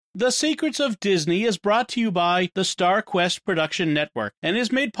The Secrets of Disney is brought to you by the Star Quest Production Network and is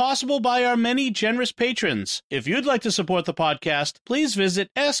made possible by our many generous patrons. If you'd like to support the podcast, please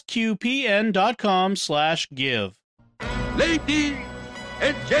visit sqpn.com/give. Ladies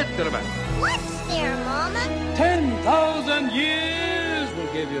and gentlemen. What's there, Mama? 10,000 years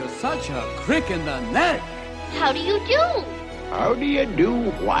will give you such a crick in the neck. How do you do? How do you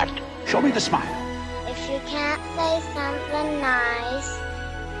do what? Show me the smile. If you can't say something nice,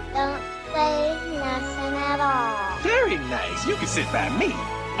 don't say nothing at all. Very nice. You can sit by me.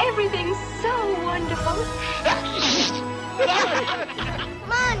 Everything's so wonderful. Come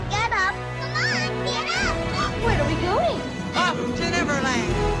on, get up. Come on, get up. Where are we going? Up to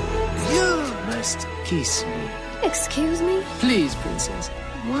Neverland. You must kiss me. Excuse me? Please, princess.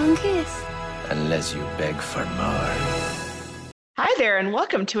 One kiss. Unless you beg for more. Hi there, and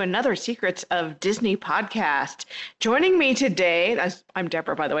welcome to another Secrets of Disney podcast. Joining me today, I'm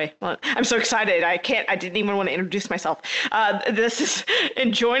Deborah, by the way. Well, I'm so excited. I didn't even want to introduce myself.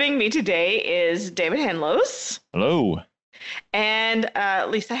 And joining me today is David Henlos. Hello. And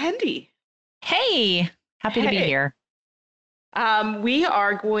Lisa Hendy. Hey, happy to be here. We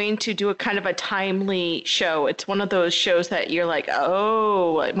are going to do a kind of a timely show. It's one of those shows that you're like,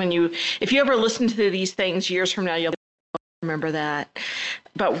 oh, if you ever listen to these things years from now, you'll remember that.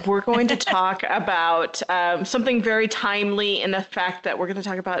 But we're going to talk about something very timely in the fact that we're going to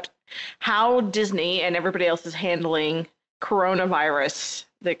talk about how Disney and everybody else is handling coronavirus,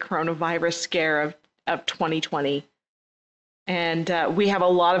 the coronavirus scare of 2020. And we have a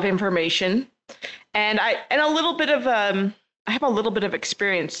lot of information, and I have a little bit of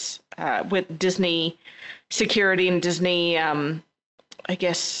experience with Disney security and Disney, I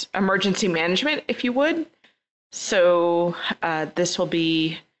guess, emergency management, if you would. So this will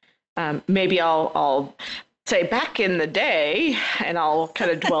be, maybe I'll say back in the day, and I'll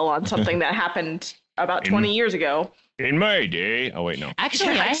kind of dwell on something that happened about 20 years ago. In my day. Oh, wait, no.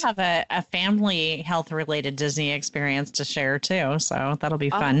 Actually, I have a family health-related Disney experience to share, too, so that'll be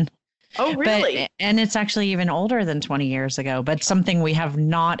fun. Oh, really? And it's actually even older than 20 years ago, but something we have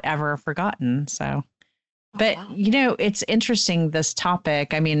not ever forgotten. So, but, wow. It's interesting, this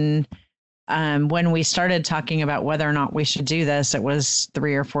topic. I mean, when we started talking about whether or not we should do this, it was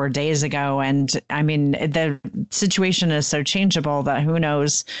 3 or 4 days ago. And I mean, the situation is so changeable that who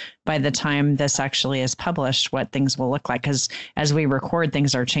knows by the time this actually is published, what things will look like. Because as we record,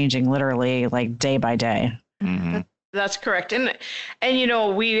 things are changing literally like day by day. Mm-hmm. That's correct. And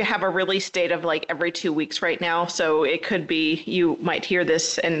we have a release date of like every 2 weeks right now. So it could be, you might hear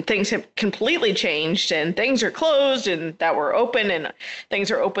this and things have completely changed and things are closed and that were open and things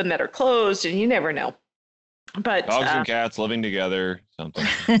are open that are closed, and you never know. But dogs and cats living together, something.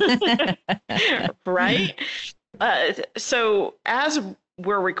 Right. So as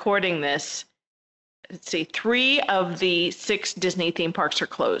we're recording this, let's see, 3 of the 6 Disney theme parks are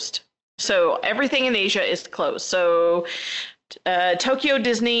closed. So everything in Asia is closed. So Tokyo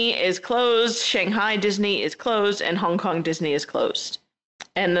Disney is closed, Shanghai Disney is closed, and Hong Kong Disney is closed.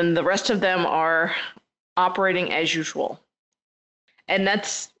 And then the rest of them are operating as usual. And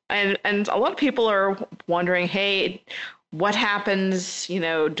and a lot of people are wondering, hey, what happens,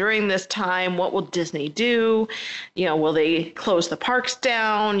 during this time? What will Disney do? Will they close the parks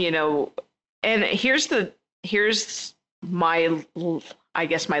down? And here's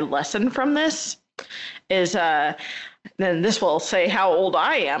my lesson from this is, then this will say how old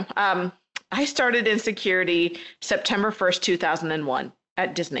I am. I started in security September 1st, 2001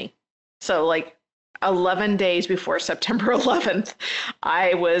 at Disney. So like 11 days before September 11th,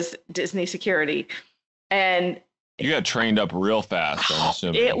 I was Disney security. And you got trained up real fast, I'm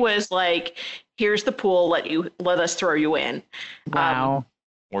assuming. It was like, here's the pool, let us throw you in. Wow.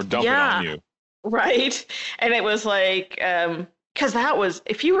 Or dump it on you. Right. And it was like, because that was,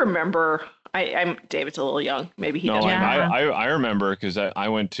 if you remember, I'm David's a little young. Maybe he doesn't. I remember because I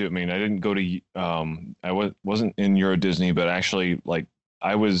went to, I didn't go to, I wasn't in Euro Disney, but actually like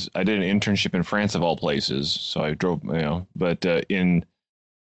I did an internship in France of all places. So I drove, but in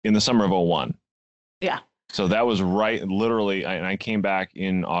the summer of 01. Yeah. So that was right, literally, and I came back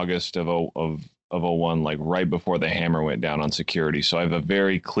in August of 01, like right before the hammer went down on security. So I have a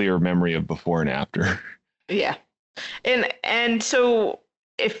very clear memory of before and after. Yeah. And so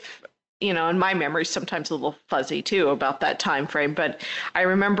if, and my memory's sometimes a little fuzzy too about that time frame, but I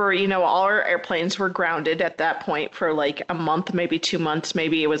remember, all our airplanes were grounded at that point for like a month, maybe 2 months,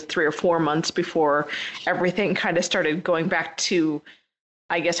 maybe it was 3 or 4 months before everything kind of started going back to,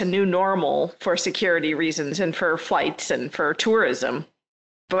 I guess, a new normal for security reasons and for flights and for tourism.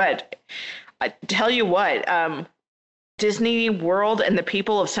 But I tell you what, Disney World and the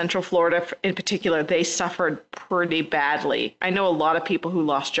people of Central Florida in particular, they suffered pretty badly. I know a lot of people who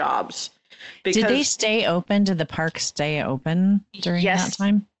lost jobs. Did they stay open? Did the park stay open during that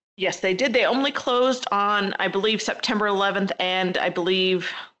time? Yes, they did. They only closed on, I believe, September 11th, and I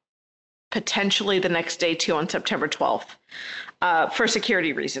believe potentially the next day too on September 12th, for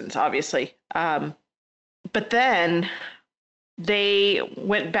security reasons, obviously. But then they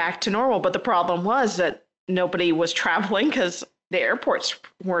went back to normal. But the problem was that nobody was traveling because the airports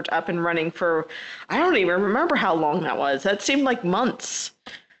weren't up and running for, I don't even remember how long that was. That seemed like months.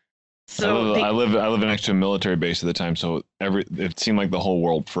 So I live next to a military base at the time, so it seemed like the whole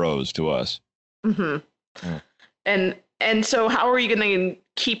world froze to us. Mm-hmm. Yeah. And so how are you going to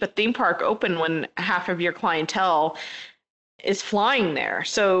keep a theme park open when half of your clientele is flying there?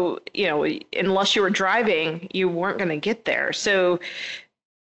 So, unless you were driving, you weren't going to get there. So,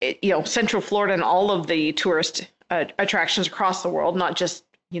 Central Florida and all of the tourist attractions across the world, not just,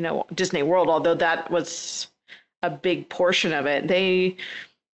 Disney World, although that was a big portion of it,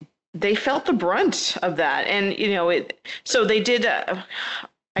 they felt the brunt of that. And, so they did,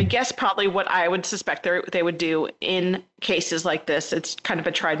 I guess probably what I would suspect they would do in cases like this, it's kind of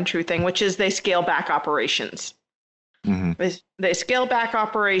a tried and true thing, which is they scale back operations. Mm-hmm. They scale back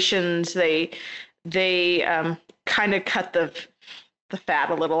operations. They kind of cut the fat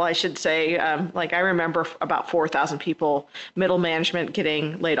a little, I should say. Like I remember about 4,000 people, middle management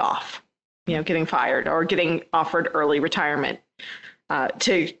getting laid off, getting fired or getting offered early retirement.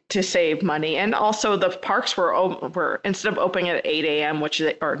 To save money. And also the parks were instead of opening at 8 a.m.,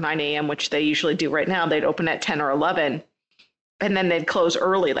 or 9 a.m., which they usually do right now, they'd open at 10 or 11, and then they'd close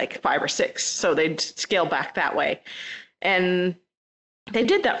early, like 5 or 6. So they'd scale back that way. And they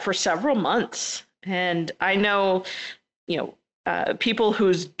did that for several months. And I know, people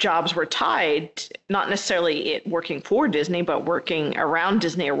whose jobs were tied, not necessarily working for Disney, but working around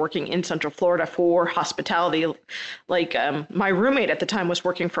Disney or working in Central Florida for hospitality. Like my roommate at the time was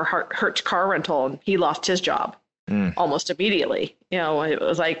working for Hertz Car Rental, and he lost his job almost immediately. It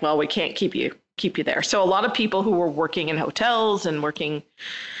was like, well, we can't keep you there. So a lot of people who were working in hotels and working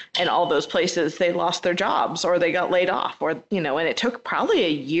in all those places, they lost their jobs or they got laid off, or and it took probably a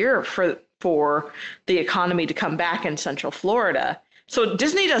year for the economy to come back in Central Florida. So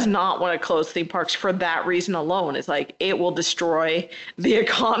Disney does not want to close theme parks for that reason alone. It's like it will destroy the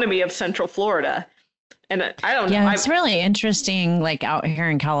economy of Central Florida. And I don't know. Yeah, it's really interesting. Like out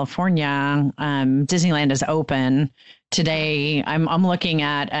here in California, Disneyland is open today. I'm looking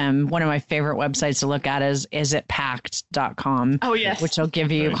at one of my favorite websites to look at is itpacked.com. Oh, yes. Which will give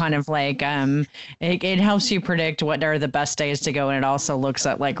you kind of like it helps you predict what are the best days to go, and it also looks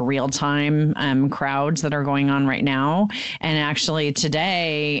at like real time crowds that are going on right now. And actually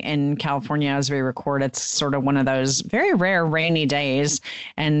today in California, as we record, it's sort of one of those very rare rainy days,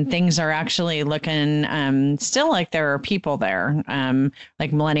 and things are actually looking still like there are people there.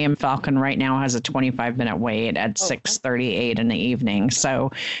 Like Millennium Falcon right now has a 25-minute wait at 6:38 in the evening.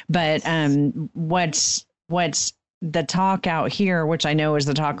 So, but what's the talk out here, which I know is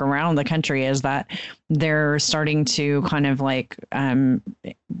the talk around the country, is that they're starting to kind of like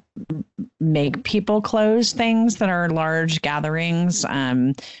make people close things that are large gatherings.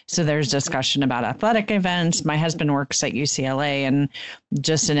 So there's discussion about athletic events. My husband works at UCLA, and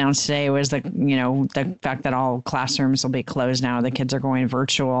just announced today was the fact that all classrooms will be closed now. The kids are going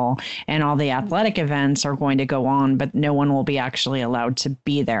virtual, and all the athletic events are going to go on, but no one will be actually allowed to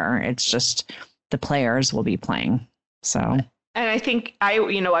be there. It's just the players will be playing. So. And I think I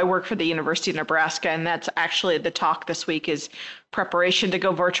work for the University of Nebraska, and that's actually the talk this week is preparation to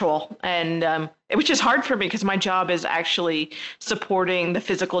go virtual, and which is hard for me because my job is actually supporting the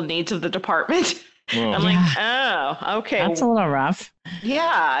physical needs of the department. Whoa. I'm like, oh, okay. That's a little rough.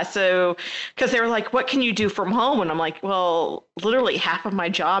 Yeah. So, because they were like, what can you do from home? And I'm like, well, literally half of my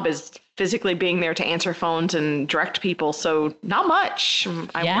job is physically being there to answer phones and direct people. So not much.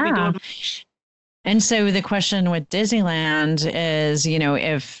 I won't be doing much. And so the question with Disneyland is,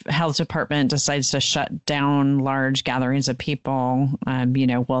 if health department decides to shut down large gatherings of people,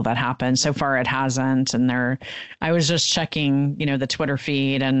 will that happen? So far it hasn't. And I was just checking, the Twitter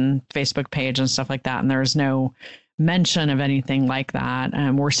feed and Facebook page and stuff like that, and there's no mention of anything like that.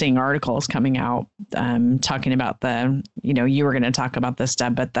 We're seeing articles coming out talking about you were going to talk about this,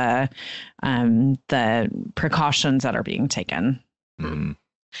 Deb, but the precautions that are being taken. Mm-hmm.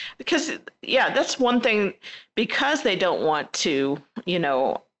 Because, that's one thing, because they don't want to,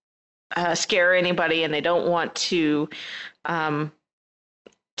 scare anybody, and they don't want to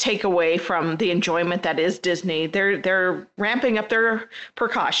take away from the enjoyment that is Disney. They're ramping up their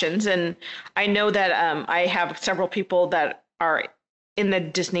precautions, and I know that I have several people that are in the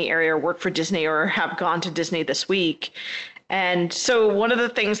Disney area, work for Disney, or have gone to Disney this week. And so one of the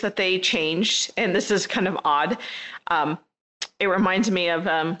things that they changed, and this is kind of odd, it reminds me of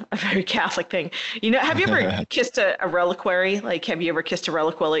a very Catholic thing. You know, have you ever kissed a reliquary? Like, have you ever kissed a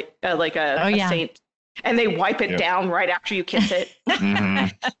reliquary, like a saint? And they wipe it down right after you kiss it.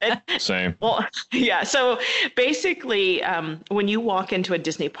 Same. Well, yeah. So basically, when you walk into a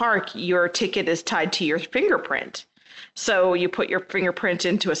Disney park, your ticket is tied to your fingerprint. So you put your fingerprint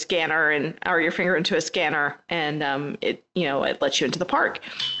into a scanner or your finger into a scanner, and it lets you into the park.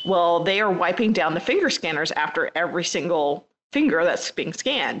 Well, they are wiping down the finger scanners after every single finger that's being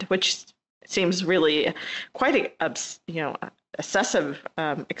scanned, which seems really quite excessive.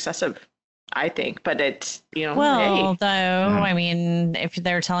 I think, but it's, Well, though, I mean, if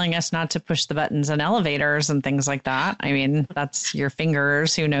they're telling us not to push the buttons in elevators and things like that, I mean, that's your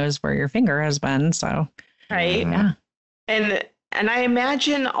fingers. Who knows where your finger has been? So, right. Yeah. And I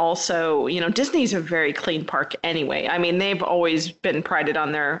imagine also, Disney's a very clean park anyway. I mean, they've always been prided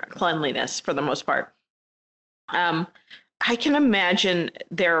on their cleanliness for the most part. I can imagine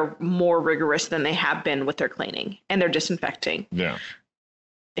they're more rigorous than they have been with their cleaning and their disinfecting. Yeah.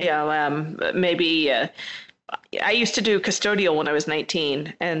 Maybe I used to do custodial when I was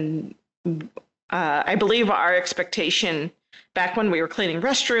 19, and I believe our expectation back when we were cleaning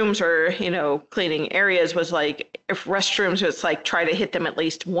restrooms or, cleaning areas was like, if restrooms, it's like try to hit them at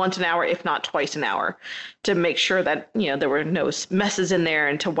least once an hour, if not twice an hour, to make sure that, there were no messes in there,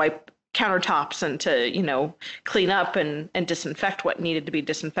 and to wipe countertops and to, clean up and disinfect what needed to be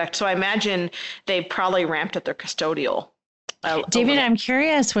disinfected. So I imagine they probably ramped up their custodial. David, I'm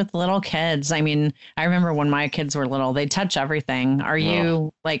curious with little kids. I mean, I remember when my kids were little, they touch everything. Are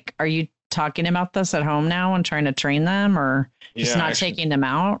you talking about this at home now and trying to train them, or just not taking them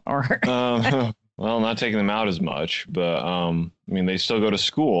out, or? Well, not taking them out as much, but I mean, they still go to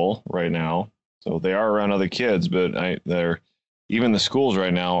school right now, so they are around other kids. But even the schools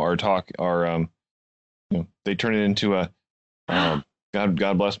right now they turn it into a.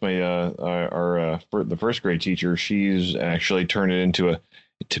 God bless the first grade teacher. She's actually turned it into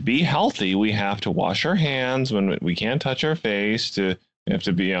to be healthy, we have to wash our hands when we can't touch our face. We have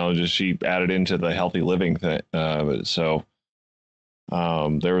to be, she added into the healthy living thing. So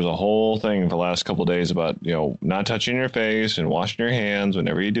there was a whole thing for the last couple of days about, not touching your face and washing your hands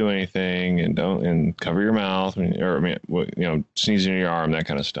whenever you do anything, and cover your mouth, sneezing in your arm, that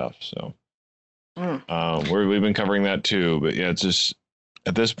kind of stuff. So we've been covering that too, but yeah, it's just,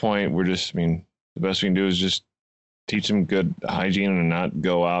 at this point, the best we can do is just teach them good hygiene and not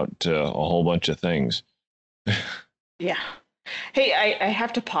go out to a whole bunch of things. Yeah. Hey, I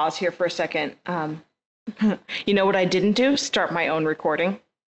have to pause here for a second. You know what I didn't do? Start my own recording.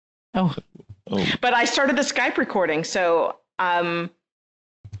 Oh. But I started the Skype recording. So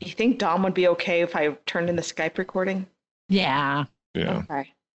you think Dom would be okay if I turned in the Skype recording? Yeah. Yeah.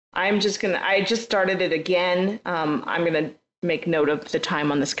 Okay. I just started it again. I'm going to make note of the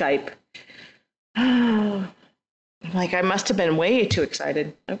time on the Skype. Like, I must have been way too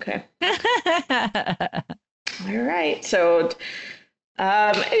excited. Okay. All right. So,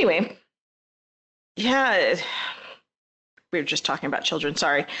 anyway, yeah, we were just talking about children.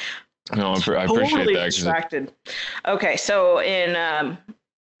 Sorry. No, I appreciate totally that. Distracted. Okay. So I'm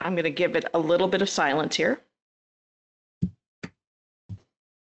going to give it a little bit of silence here.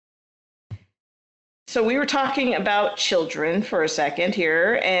 So we were talking about children for a second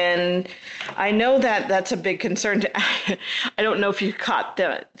here, and I know that that's a big concern. I don't know if you caught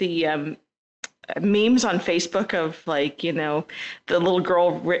the memes on Facebook of, like, the little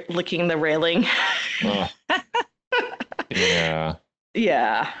girl licking the railing. Yeah.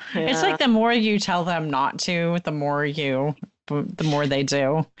 Yeah. It's like the more you tell them not to, the more they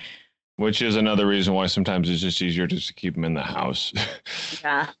do. Which is another reason why sometimes it's just easier just to keep them in the house.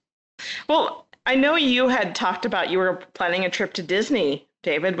 Yeah. Well, I know you had talked about you were planning a trip to Disney,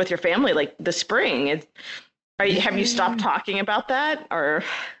 David, with your family, like this spring. Have you stopped talking about that, or?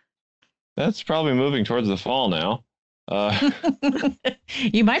 That's probably moving towards the fall now.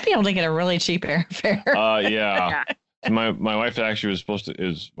 You might be able to get a really cheap airfare. Yeah. My wife actually was supposed to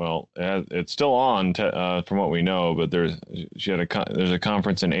it's still on from what we know, but there's a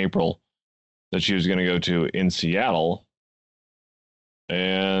conference in April that she was going to go to in Seattle.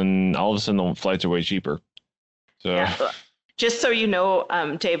 And all of a sudden, the flights are way cheaper. So, yeah. Just so you know,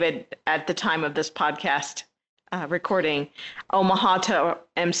 David, at the time of this podcast, recording, Omaha to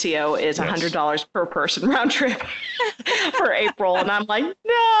MCO is $100 per person round trip for April. And I'm like,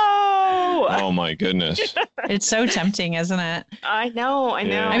 no. Oh, my goodness. It's so tempting, isn't it? I know.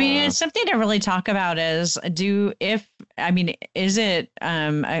 Yeah. I mean, it's something to really talk about is is it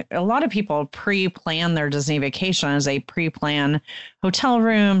a lot of people pre-plan their Disney vacations, they pre-plan hotel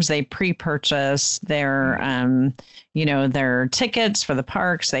rooms, they pre-purchase their their tickets for the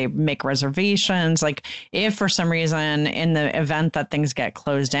parks, they make reservations. Like, if for some reason in the event that things get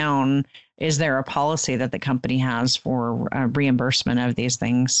closed down, is there a policy that the company has for reimbursement of these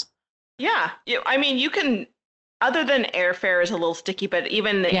things? Yeah. You can, other than airfare is a little sticky, but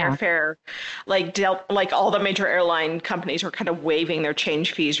even the airfare, like all the major airline companies are kind of waiving their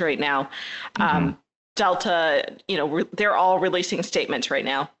change fees right now. Delta, they're all releasing statements right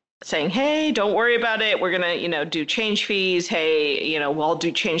now saying, hey, don't worry about it. We're going to, do change fees. Hey, we'll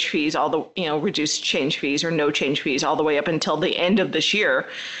do change fees, all the, reduced change fees or no change fees all the way up until the end of this year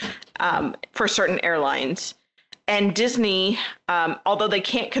for certain airlines. And Disney, although they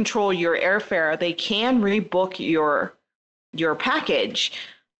can't control your airfare, they can rebook your package.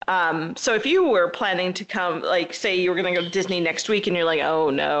 So if you were planning to come, like, say you were going to go to Disney next week and you're like, oh,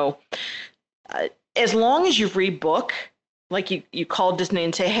 no, as long as you rebook, like you call Disney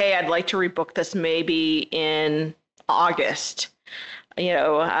and say, hey, I'd like to rebook this maybe in August,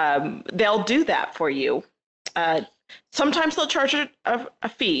 they'll do that for you. Sometimes they'll charge a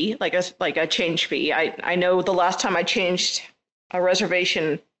fee, like a change fee. I know the last time I changed a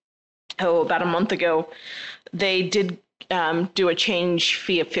reservation, about a month ago, they did do a change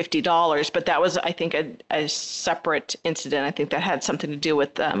fee of $50, but that was, I think, a separate incident. I think that had something to do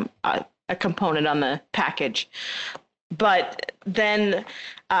with a component on the package. But then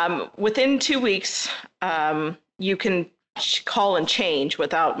within 2 weeks, you can call and change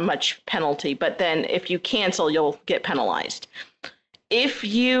without much penalty. But then if you cancel, you'll get penalized. If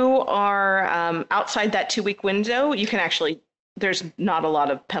you are outside that 2-week window, you can there's not a lot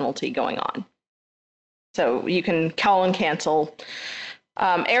of penalty going on. So you can call and cancel.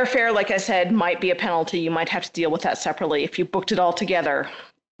 Airfare, like I said, might be a penalty. You might have to deal with that separately. If you booked it all together,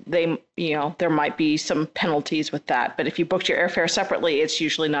 there might be some penalties with that. But if you booked your airfare separately, it's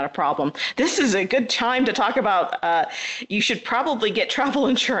usually not a problem. This is a good time to talk about, you should probably get travel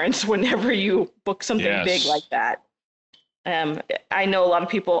insurance whenever you book something big like that. I know a lot of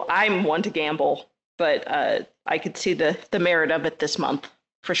people, I'm one to gamble, but I could see the merit of it this month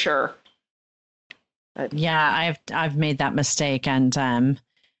for sure. Yeah, I've made that mistake, and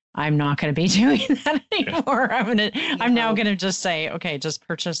I'm not going to be doing that anymore. I'm now going to just say, okay, just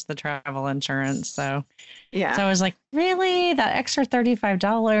purchase the travel insurance. So, yeah. So I was like, really? That extra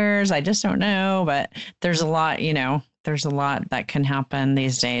 $35? I just don't know. But there's a lot, there's a lot that can happen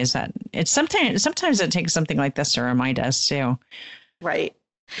these days. That it's sometimes it takes something like this to remind us too. Right.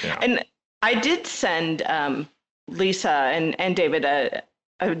 Yeah. And I did send Lisa and David a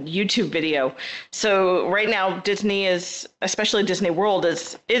YouTube video. So right now, Disney is, especially Disney World,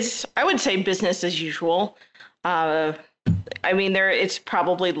 is I would say business as usual. It's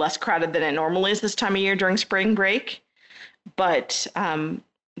probably less crowded than it normally is this time of year during spring break. But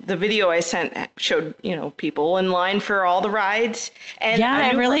the video I sent showed, people in line for all the rides. And yeah,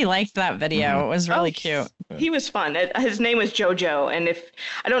 I really liked that video. It was really cute. He was fun. His name was JoJo. And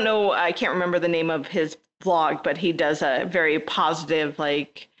I can't remember the name of his vlog, but he does a very positive, very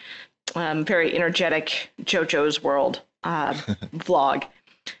energetic JoJo's World vlog.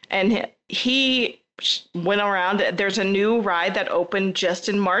 And he went around. There's a new ride that opened just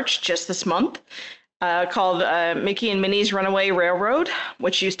in March, just this month, called Mickey and Minnie's Runaway Railroad,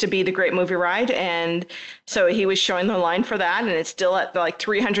 which used to be the Great Movie Ride. And so he was showing the line for that, and it's still at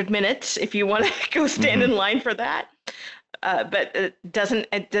 300 minutes if you want to go stand in line for that. But it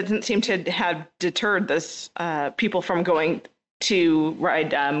doesn't seem to have deterred this people from going to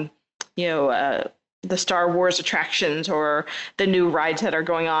ride, the Star Wars attractions or the new rides that are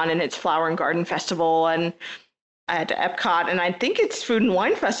going on in its Flower and Garden Festival and at Epcot. And I think it's Food and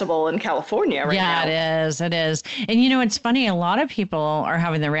Wine Festival in California right now. Yeah, it is. And, it's funny. A lot of people are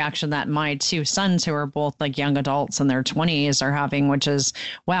having the reaction that my two sons, who are both young adults in their 20s, are having, which is,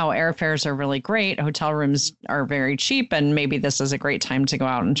 wow, airfares are really great. Hotel rooms are very cheap. And maybe this is a great time to go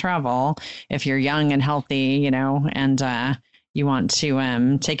out and travel if you're young and healthy, and you want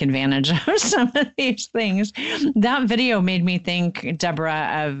to take advantage of some of these things. That video made me think,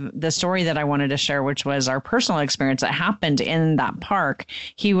 Deborah, of the story that I wanted to share, which was our personal experience that happened in that park.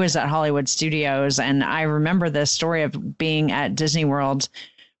 He was at Hollywood Studios, and I remember this story of being at Disney World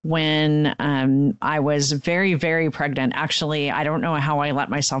when I was very, very pregnant. Actually, I don't know how I let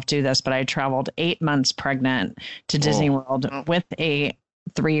myself do this, but I traveled 8 months pregnant to Disney World with a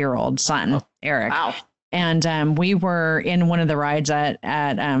 3-year-old son, Eric. Wow. And we were in one of the rides at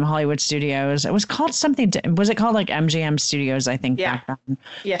Hollywood Studios. It was called something. Was it called like MGM Studios? I think back then,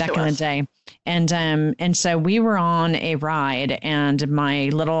 back in the day. And so we were on a ride, and my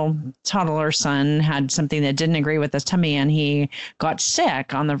little toddler son had something that didn't agree with his tummy, and he got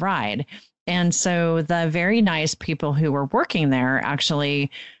sick on the ride. And so the very nice people who were working there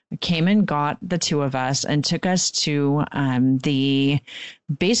actually came and got the two of us and took us to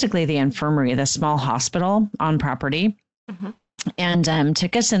basically the infirmary, the small hospital on property. Mm-hmm. And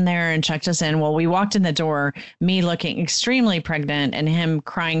took us in there and checked us in. Well, we walked in the door, me looking extremely pregnant and him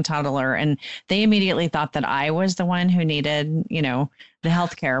crying toddler. And they immediately thought that I was the one who needed, the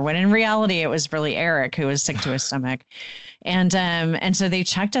healthcare, when in reality, it was really Eric who was sick to his stomach. And so they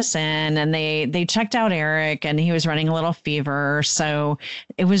checked us in, and they checked out Eric, and he was running a little fever. So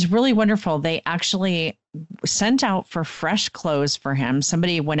it was really wonderful. They actually sent out for fresh clothes for him.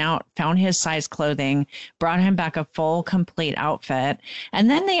 Somebody went out, found his size clothing, brought him back a full, complete outfit. And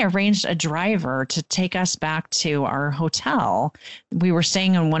then they arranged a driver to take us back to our hotel. We were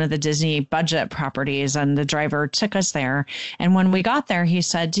staying on one of the Disney budget properties, and the driver took us there. And when we got there, he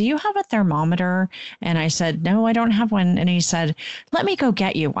said, "Do you have a thermometer?" And I said, "No, I don't have one." And he said, "Let me go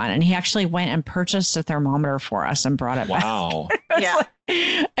get you one." And he actually went and purchased a thermometer for us and brought it back. Wow. Yeah.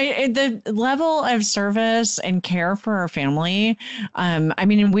 The level of service and care for our family. I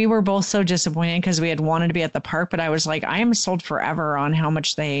mean, we were both so disappointed because we had wanted to be at the park, but I was like, I am sold forever on how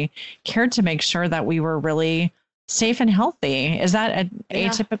much they cared to make sure that we were really safe and healthy. Is that an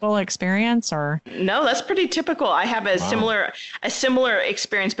atypical experience, or? No, that's pretty typical. I have a similar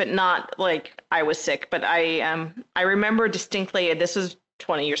experience, but not like I was sick. But I remember distinctly. This was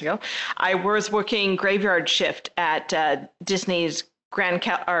 20 years ago. I was working graveyard shift at Disney's Grand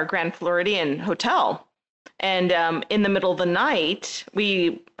Floridian Hotel, and in the middle of the night,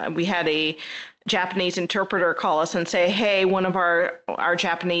 we had a Japanese interpreter call us and say, "Hey, one of our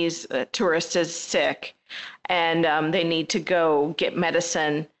Japanese tourists is sick, and they need to go get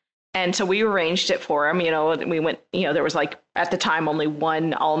medicine." And so we arranged it for him. We went. There was like at the time only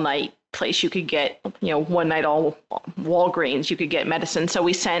one all-night place you could get, one night all Walgreens you could get medicine. So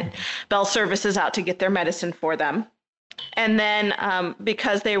we sent Bell Services out to get their medicine for them. And then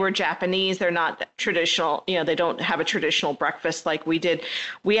because they were Japanese, they're not traditional, they don't have a traditional breakfast like we did.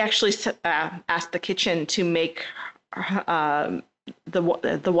 We actually asked the kitchen to make the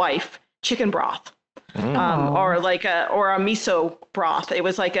wife chicken broth. Or a miso broth. It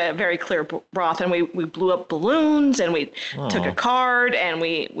was like a very clear broth, and we blew up balloons, and we took a card, and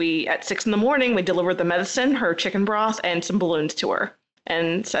we at 6 a.m, we delivered the medicine, her chicken broth, and some balloons to her,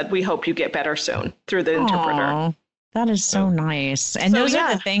 and said, "We hope you get better soon," through the interpreter. That is so nice. And those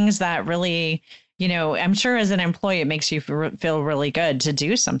are the things that really, I'm sure as an employee, it makes you feel really good to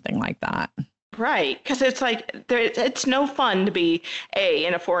do something like that. Right, because it's like it's no fun to be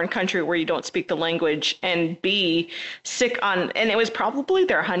in a foreign country where you don't speak the language, and B, sick and it was probably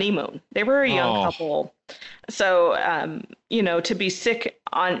their honeymoon. They were a young couple, so to be sick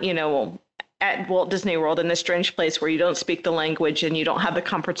on at Walt Disney World in this strange place where you don't speak the language and you don't have the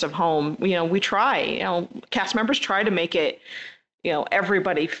comforts of home. We try. Cast members try to make it.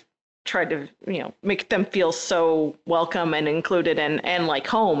 Everybody tried to make them feel so welcome and included and like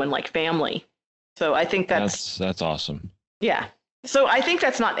home and like family. So I think that's awesome. Yeah. So I think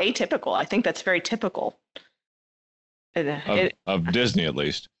that's not atypical. I think that's very typical. Of Disney, at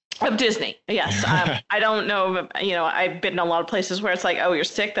least. Of Disney, yes. I don't know. I've been in a lot of places where it's like, "Oh, you're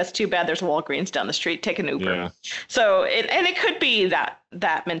sick. That's too bad. There's Walgreens down the street. Take an Uber." Yeah. So it could be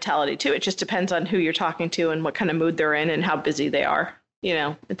that mentality too. It just depends on who you're talking to and what kind of mood they're in and how busy they are.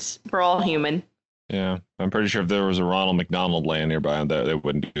 We're all human. Yeah, I'm pretty sure if there was a Ronald McDonald laying nearby, they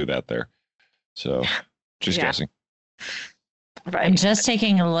wouldn't do that there. So, just guessing. Right. And just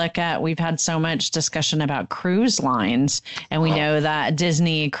taking a look at, we've had so much discussion about cruise lines, and we know that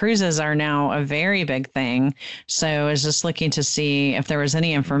Disney cruises are now a very big thing. So I was just looking to see if there was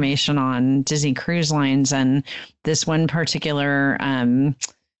any information on Disney Cruise Lines, and this one particular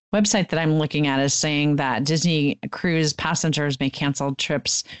website that I'm looking at is saying that Disney cruise passengers may cancel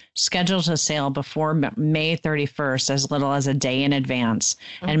trips scheduled to sail before May 31st as little as a day in advance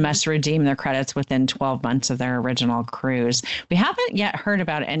and must redeem their credits within 12 months of their original cruise. We haven't yet heard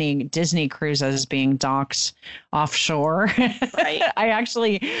about any Disney cruises being docked offshore. Right.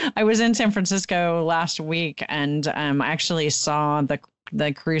 I was in San Francisco last week, and I actually saw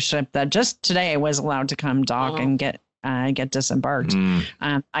the cruise ship that just today was allowed to come dock and get get disembarked.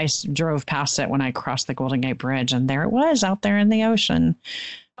 Drove past it when I crossed the Golden Gate Bridge, and there it was out there in the ocean.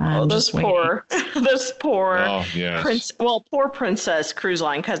 Those poor Oh, yes. poor Princess Cruise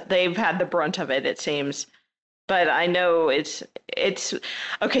Line, because they've had the brunt of it, it seems. But I know it's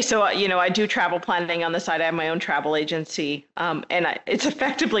okay. So, I do travel planning on the side. I have my own travel agency, and it's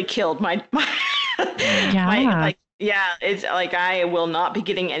effectively killed my it's like I will not be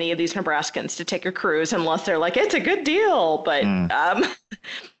getting any of these Nebraskans to take a cruise unless they're like, it's a good deal. But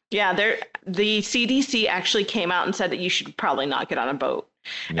the CDC actually came out and said that you should probably not get on a boat,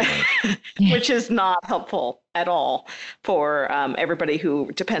 which is not helpful at all for everybody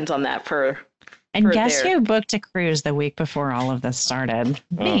who depends on that for. And guess who booked a cruise the week before all of this started?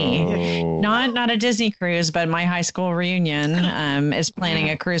 Me. Oh. Not a Disney cruise, but my high school reunion is planning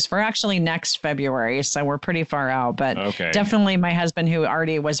a cruise for actually next February. So we're pretty far out. But definitely my husband, who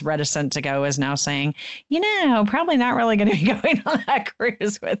already was reticent to go, is now saying, probably not really going to be going on that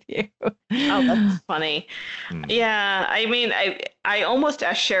cruise with you. Oh, that's funny. Yeah. I mean, I almost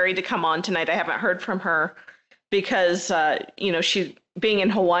asked Sherry to come on tonight. I haven't heard from her because, she's being in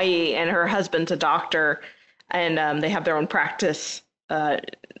Hawaii and her husband's a doctor and they have their own practice.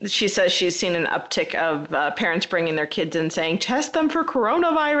 She says she's seen an uptick of parents bringing their kids in saying, test them for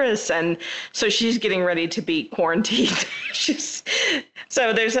coronavirus. And so she's getting ready to be quarantined. She's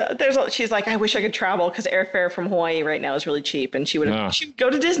like, I wish I could travel because airfare from Hawaii right now is really cheap. And she would go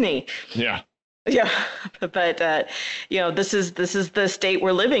to Disney. Yeah. Yeah. But, this is the state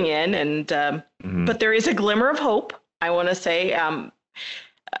we're living in. And but there is a glimmer of hope, I want to say,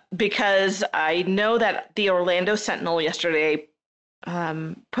 because I know that the Orlando Sentinel yesterday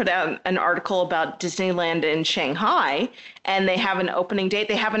put out an article about Disneyland in Shanghai, and they have an opening date.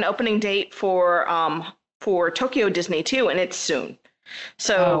 They have an opening date for Tokyo Disney too, and it's soon.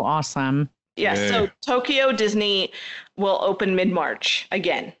 So awesome! Yeah, so Tokyo Disney will open mid-March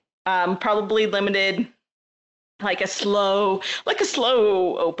again, probably limited. Like a slow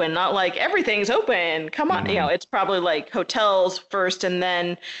open, not like everything's open. Come on, it's probably like hotels first, and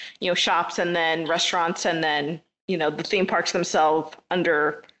then shops, and then restaurants, and then the theme parks themselves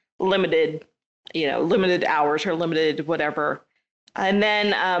under limited hours or limited whatever. And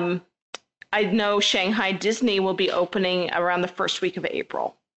then I know Shanghai Disney will be opening around the first week of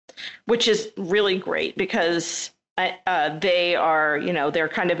April, which is really great because they are they're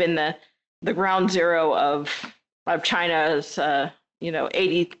kind of in the ground zero of China's,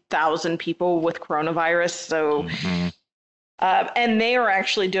 80,000 people with coronavirus. So, and they are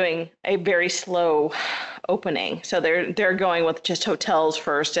actually doing a very slow opening. So they're going with just hotels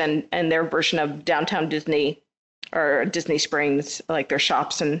first and their version of Downtown Disney or Disney Springs, like their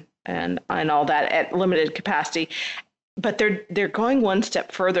shops and all that at limited capacity. But they're going one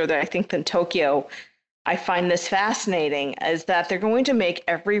step further than Tokyo. I find this fascinating is that they're going to make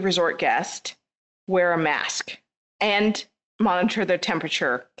every resort guest wear a mask and monitor their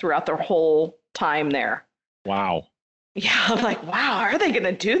temperature throughout their whole time there. Wow. Yeah, I'm like, wow, how are they going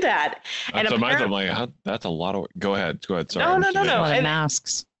to do that? I'm like, that's a lot of. Go ahead. Sorry. No. A lot of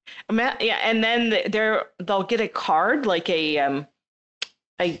masks. Yeah, and then they'll get a card, like a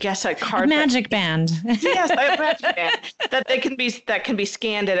card. A magic band. Yes, a magic band that can be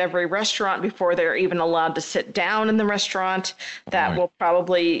scanned at every restaurant before they're even allowed to sit down in the restaurant. That will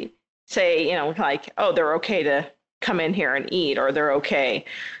probably say, like, oh, they're okay to come in here and eat, or they're okay,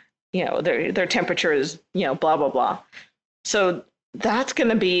 their temperature is, blah, blah, blah. So that's going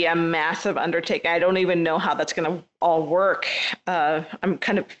to be a massive undertaking. I don't even know how that's going to all work. I'm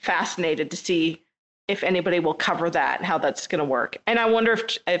kind of fascinated to see if anybody will cover that, how that's going to work. And I wonder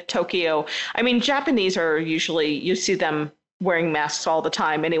if Tokyo, Japanese are usually, you see them wearing masks all the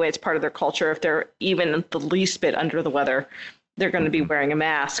time. Anyway, it's part of their culture. If they're even the least bit under the weather, they're going to be wearing a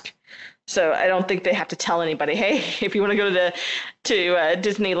mask. So I don't think they have to tell anybody, hey, if you want to go to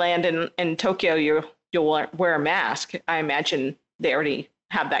Disneyland in Tokyo, you'll wear a mask. I imagine they already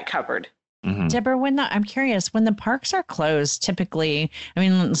have that covered. Mm-hmm. Deborah, I'm curious, when the parks are closed, typically, so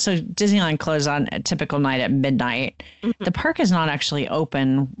Disneyland closed on a typical night at midnight. Mm-hmm. The park is not actually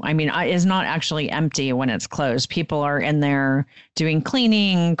open. Is not actually empty when it's closed. People are in there doing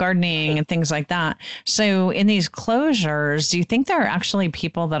cleaning, gardening, and things like that. So in these closures, do you think there are actually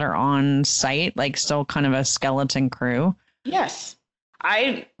people that are on site, like still kind of a skeleton crew? Yes.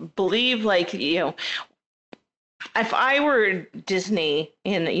 I believe, if I were Disney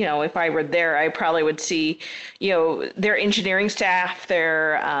if I were there, I probably would see, their engineering staff,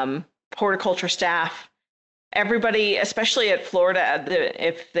 their horticulture staff, everybody, especially at Florida,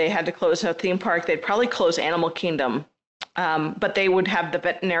 if they had to close a theme park, they'd probably close Animal Kingdom But they would have the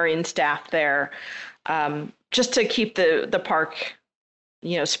veterinarian staff there just to keep the park,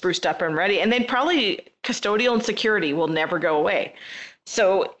 spruced up and ready. And then probably custodial and security will never go away.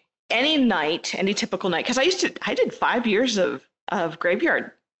 So any typical night, because I did 5 years of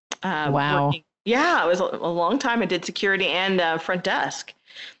graveyard. Wow. Working. Yeah, it was a long time. I did security and front desk.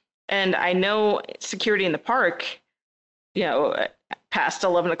 And I know security in the park, past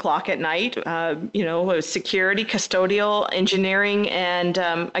 11 o'clock at night, it was security, custodial, engineering, and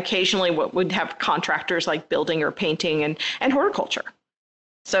occasionally what would have contractors like building or painting and horticulture.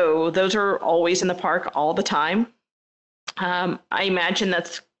 So those are always in the park all the time. I imagine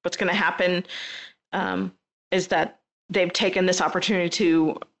that's what's going to happen, is that they've taken this opportunity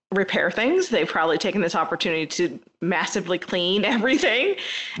to repair things. They've probably taken this opportunity to massively clean everything,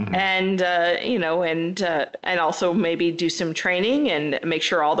 and and also maybe do some training and make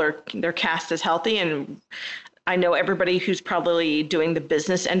sure all their cast is healthy. And I know everybody who's probably doing the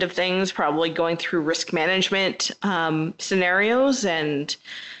business end of things, probably going through risk management scenarios and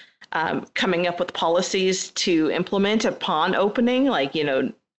coming up with policies to implement upon opening. Like,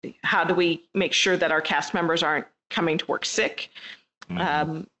 how do we make sure that our cast members aren't coming to work sick?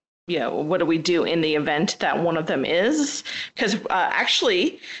 What do we do in the event that one of them is? Because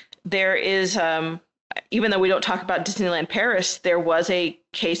actually, there is, even though we don't talk about Disneyland Paris, there was a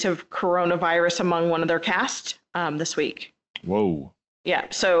case of coronavirus among one of their cast this week. Whoa. Yeah.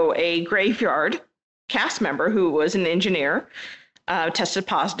 So a graveyard cast member who was an engineer tested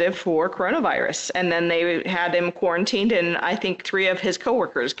positive for coronavirus. And then they had him quarantined, and I think 3 of his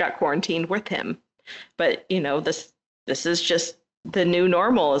coworkers got quarantined with him. But, this is just the new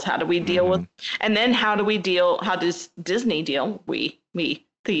normal. Is how do we deal with, and then how does Disney deal, the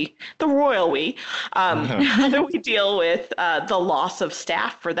royal we, how do we deal with the loss of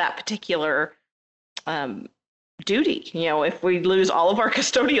staff for that particular duty? If we lose all of our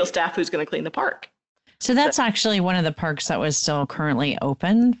custodial staff, who's going to clean the park? So that's actually one of the parks that was still currently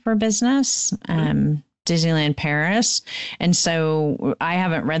open for business. Disneyland Paris. And so I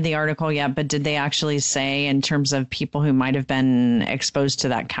haven't read the article yet, but did they actually say in terms of people who might have been exposed to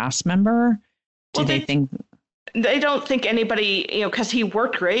that cast member? They think they don't think anybody, because he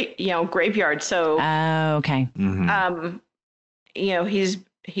worked great, graveyard. So, okay. He's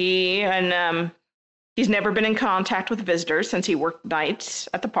never been in contact with visitors since he worked nights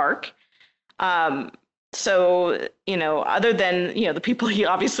at the park. So, other than, the people he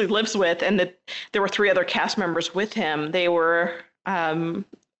obviously lives with, and that there were 3 other cast members with him, they were, told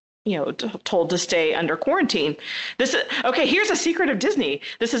to stay under quarantine. Here's a secret of Disney.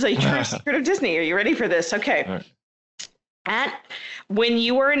 This is a true secret of Disney. Are you ready for this? Okay. Right. When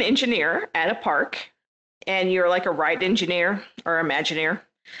you were an engineer at a park and you're like a ride engineer or Imagineer,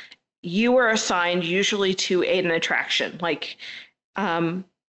 you were assigned usually to an attraction. Like,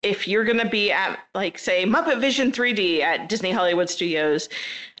 if you're going to be at, like, say, Muppet Vision 3D at Disney Hollywood Studios,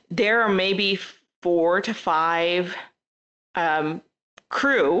 there are maybe 4 to 5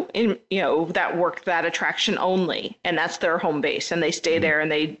 crew in, that work that attraction only, and that's their home base, and they stay there,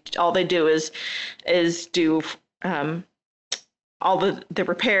 and all they do is do all the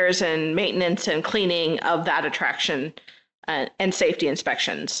repairs and maintenance and cleaning of that attraction and safety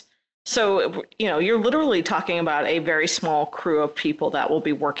inspections. So, you're literally talking about a very small crew of people that will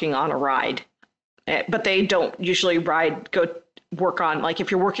be working on a ride, but they don't usually go work on, like, if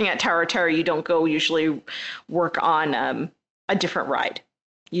you're working at Tower of Terror, you don't go usually work on a different ride.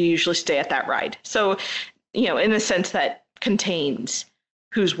 You usually stay at that ride. So, in a sense that contains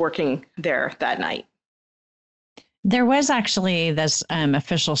who's working there that night. There was actually this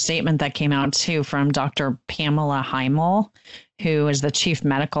official statement that came out too from Dr. Pamela Heimel, who is the chief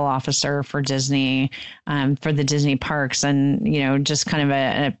medical officer for Disney, for the Disney parks, and, just kind of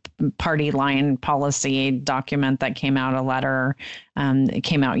a party line policy document that came out, a letter, it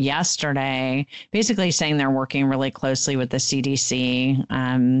came out yesterday, basically saying they're working really closely with the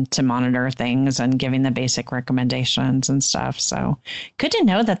CDC to monitor things and giving the basic recommendations and stuff. So good to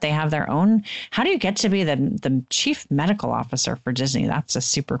know that they have their own. How do you get to be the chief medical officer for Disney? That's a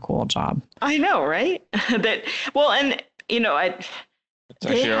super cool job. I know, right? It's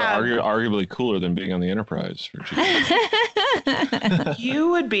actually arguably cooler than being on the Enterprise. You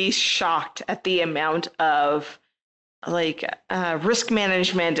would be shocked at the amount of risk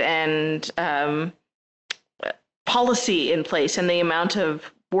management and policy in place, and the amount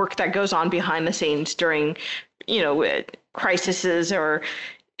of work that goes on behind the scenes during, crises or,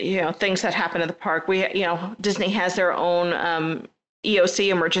 things that happen at the park. Disney has their own EOC,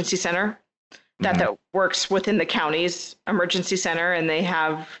 Emergency Center, that works within the county's emergency center, and they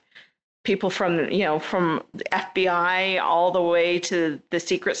have people from from the FBI all the way to the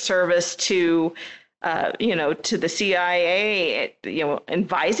Secret Service to to the CIA,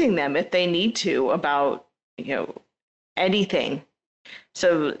 advising them if they need to about anything.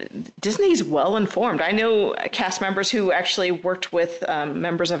 So Disney's well informed. I know cast members who actually worked with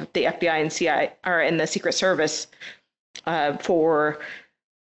members of the FBI and CIA or in the Secret Service for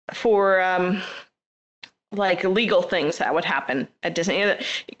like illegal things that would happen at Disney. I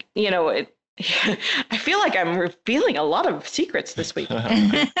feel like I'm revealing a lot of secrets this week.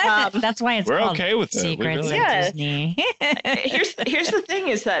 That's why we're called okay with Secrets it. at Disney. Here's the thing: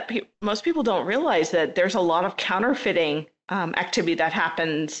 is that most people don't realize that there's a lot of counterfeiting activity that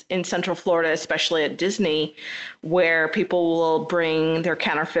happens in Central Florida, especially at Disney, where people will bring their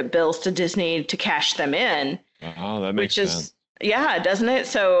counterfeit bills to Disney to cash them in. Oh, that makes sense. Yeah, doesn't it?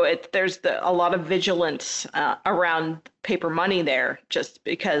 So there's a lot of vigilance around paper money there just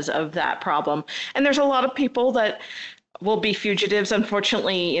because of that problem. And there's a lot of people that will be fugitives,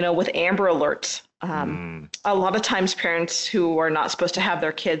 unfortunately, with Amber Alerts. A lot of times parents who are not supposed to have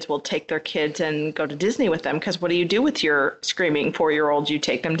their kids will take their kids and go to Disney with them, because what do you do with your screaming 4-year-old? You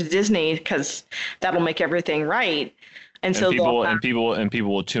take them to Disney because that'll make everything right. And so people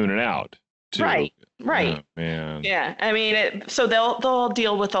will tune it out too. Right. Right. Oh, man. Yeah. I mean, so they'll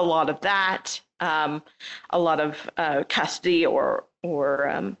deal with a lot of that, a lot of custody or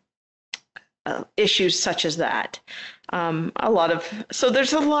issues such as that. So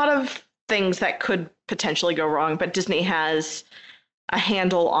there's a lot of things that could potentially go wrong, but Disney has a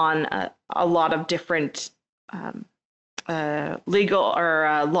handle on a lot of different legal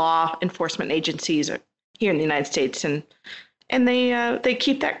or law enforcement agencies here in the United States, and they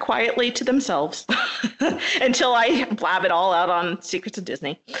keep that quietly to themselves until I blab it all out on Secrets of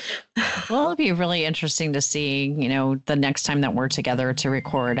Disney. Well, it'll be really interesting to see, the next time that we're together to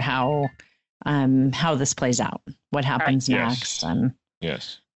record how this plays out, what happens next. And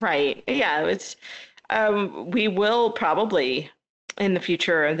yes. Right. Yeah. It's we will probably in the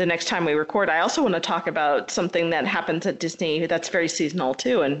future, the next time we record, I also want to talk about something that happens at Disney that's very seasonal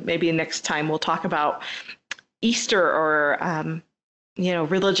too. And maybe next time we'll talk about Easter or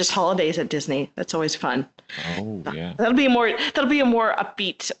religious holidays at Disney. That's always fun. Oh yeah. That'll be a more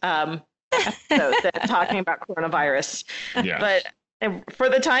upbeat episode than talking about coronavirus. Yeah. But for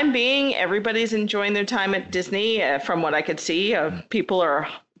the time being, everybody's enjoying their time at Disney. From what I could see, people are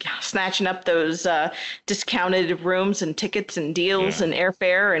snatching up those discounted rooms and tickets and deals and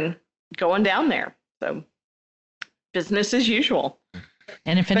airfare and going down there. So business as usual.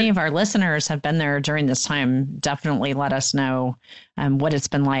 And if any of our listeners have been there during this time, definitely let us know what it's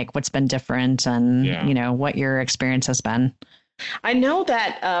been like, what's been different, and what your experience has been. I know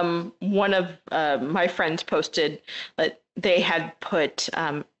that one of my friends posted that they had put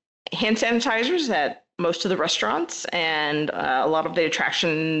hand sanitizers at most of the restaurants and a lot of the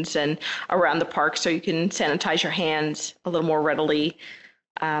attractions and around the park, so you can sanitize your hands a little more readily.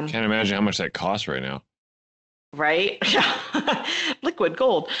 Can't imagine how much that costs right now. Right? Liquid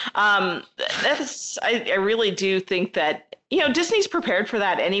gold. I really do think that, Disney's prepared for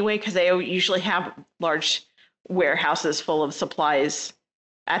that anyway, because they usually have large warehouses full of supplies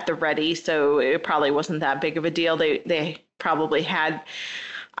at the ready. So it probably wasn't that big of a deal. They probably had,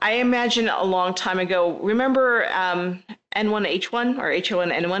 I imagine a long time ago, remember N1H1 or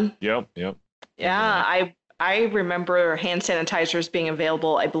H1N1? Yep. Yeah, I remember hand sanitizers being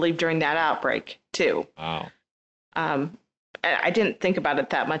available, I believe, during that outbreak too. Wow. I didn't think about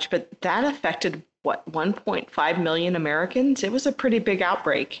it that much, but that affected 1.5 million Americans. It was a pretty big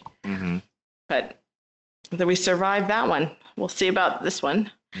outbreak. Mm-hmm. But we survived that one. We'll see about this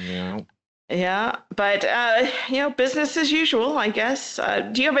one. Yeah, but business as usual, I guess.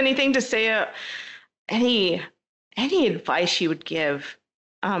 Do you have anything to say? Any advice you would give?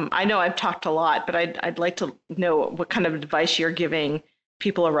 I know I've talked a lot, but I'd like to know what kind of advice you're giving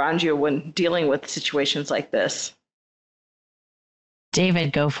people around you when dealing with situations like this.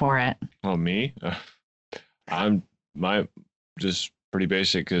 David, go for it. Oh, me? I'm just pretty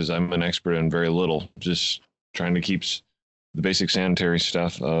basic, because I'm an expert in very little. Just trying to keep the basic sanitary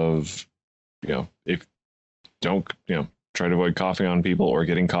stuff of, if don't, try to avoid coughing on people or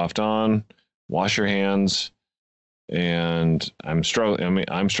getting coughed on, wash your hands. And I'm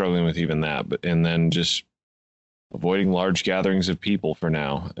struggling with even that, and then just avoiding large gatherings of people for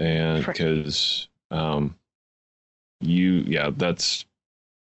now. And because, that's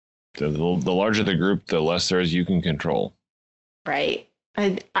the larger the group, the less there is you can control. Right.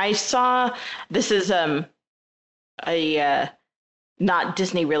 I saw, this is not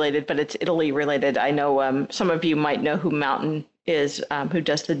Disney related, but it's Italy related. I know some of you might know who Mountain is who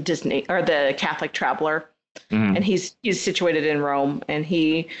does the Disney or the Catholic Traveler, and he's situated in Rome, and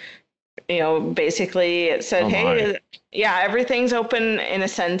he, basically said, hey, everything's open in a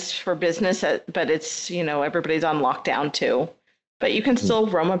sense for business, but it's, everybody's on lockdown too. But you can still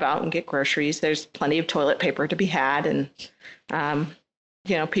roam about and get groceries. There's plenty of toilet paper to be had, and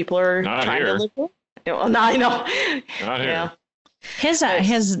people are trying to live. Well, no, I know. Not here. His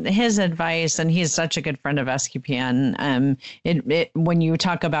advice, and he's such a good friend of SQPN. When you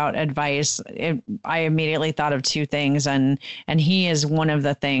talk about advice, I immediately thought of two things, and he is one of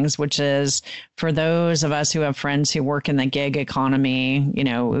the things, which is for those of us who have friends who work in the gig economy,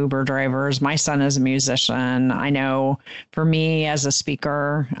 Uber drivers. My son is a musician. I know for me as a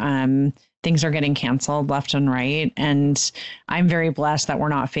speaker, things are getting canceled left and right. And I'm very blessed that we're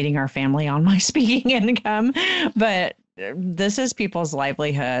not feeding our family on my speaking income, but this is people's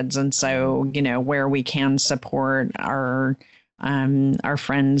livelihoods. And so, where we can support our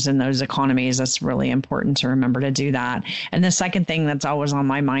friends in those economies, it's really important to remember to do that. And the second thing that's always on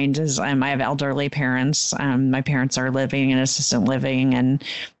my mind is I have elderly parents. My parents are living in assisted living, and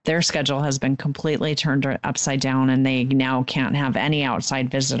their schedule has been completely turned upside down, and they now can't have any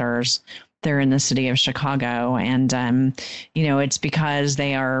outside visitors. They're in the city of Chicago, and, it's because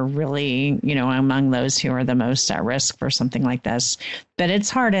they are really, among those who are the most at risk for something like this. But it's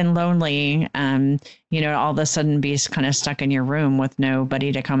hard and lonely, all of a sudden be kind of stuck in your room with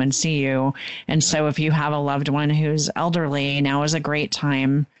nobody to come and see you. And so if you have a loved one who's elderly, now is a great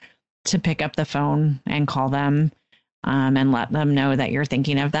time to pick up the phone and call them. And let them know that you're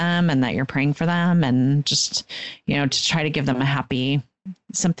thinking of them and that you're praying for them, and just, to try to give them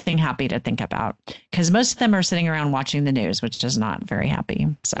something happy to think about, because most of them are sitting around watching the news, which is not very happy.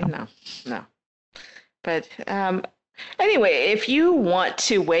 So no. But anyway, if you want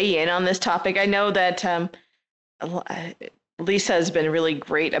to weigh in on this topic, I know that Lisa has been really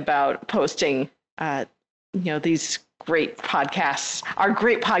great about posting, these great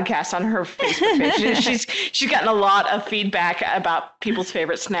podcasts on her Facebook page. She's gotten a lot of feedback about people's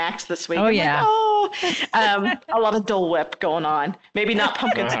favorite snacks this week. Oh, yeah. A lot of Dole Whip going on. Maybe not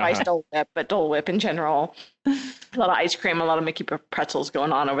pumpkin spice Dole Whip, but Dole Whip in general. A lot of ice cream, a lot of Mickey pretzels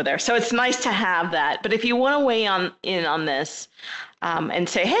going on over there. So it's nice to have that. But if you want to weigh in on this and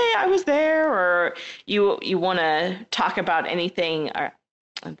say, hey, I was there, or you want to talk about anything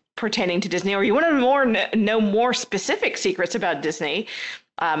pertaining to Disney, or you want to know more specific secrets about Disney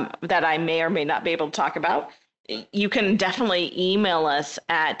that I may or may not be able to talk about, you can definitely email us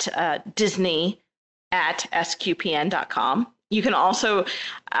at disney@sqpn.com. You can also,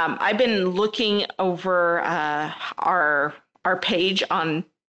 I've been looking over our page on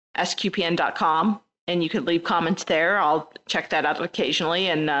sqpn.com, and you can leave comments there. I'll check that out occasionally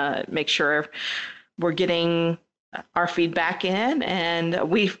and make sure we're getting our feedback in, and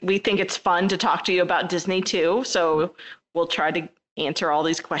we think it's fun to talk to you about Disney too. So we'll try to answer all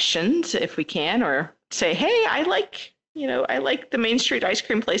these questions if we can, or say, hey, I like the Main Street ice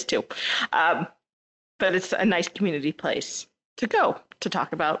cream place too. But it's a nice community place to go to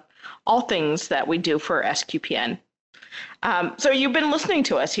talk about all things that we do for SQPN. So you've been listening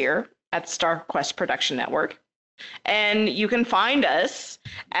to us here at StarQuest Production Network. And you can find us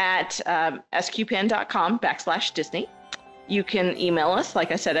at sqpn.com/Disney. You can email us,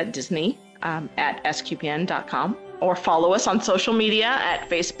 like I said, at Disney at sqpn.com, or follow us on social media at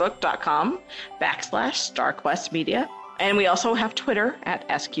facebook.com/StarQuestMedia. And we also have Twitter at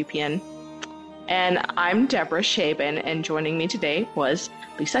SQPN. And I'm Deborah Shaban, and joining me today was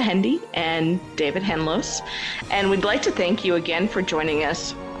Lisa Hendy and David Henlos. And we'd like to thank you again for joining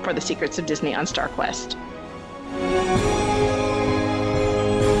us for the Secrets of Disney on StarQuest.